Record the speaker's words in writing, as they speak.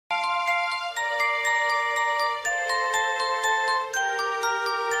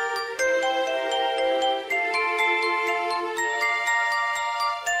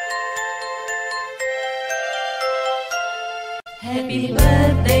Happy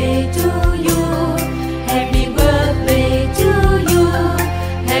birthday to you. Happy birthday to you.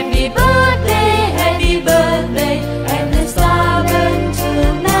 Happy birthday, and the star burn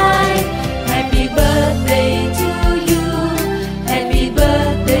tonight. Happy birthday to you. Happy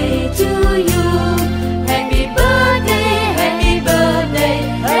birthday to you. Happy birthday, happy birthday,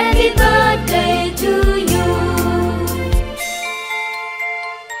 happy birthday to you.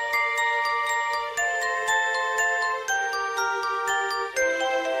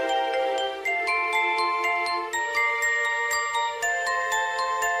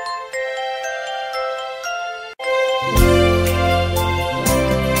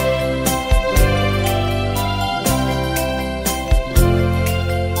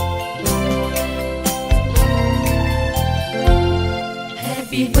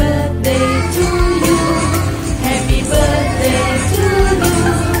 Happy birthday to you. Happy birthday to you.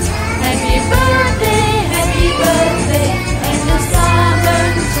 Happy birthday, and the star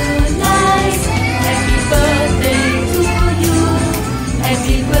burns tonight. Happy birthday to you.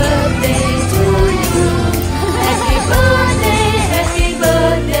 Happy birthday to you. Happy birthday, happy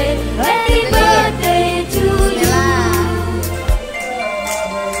birthday, happy birthday to you.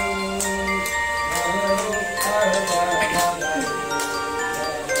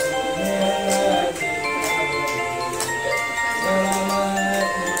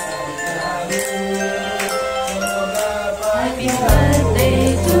 Happy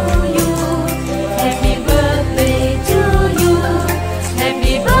birthday to you. Happy birthday to you.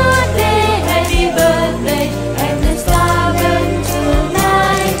 Happy birthday, and the star burns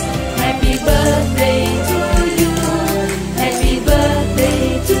tonight. Happy birthday to you. Happy birthday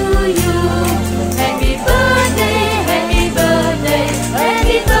to you. Happy birthday, happy birthday,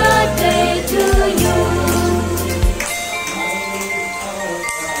 happy birthday to you.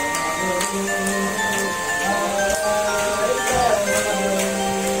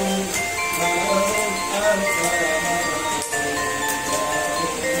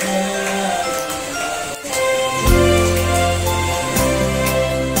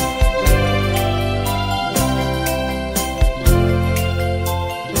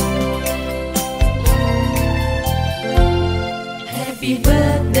 Happy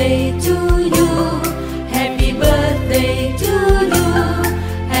birthday to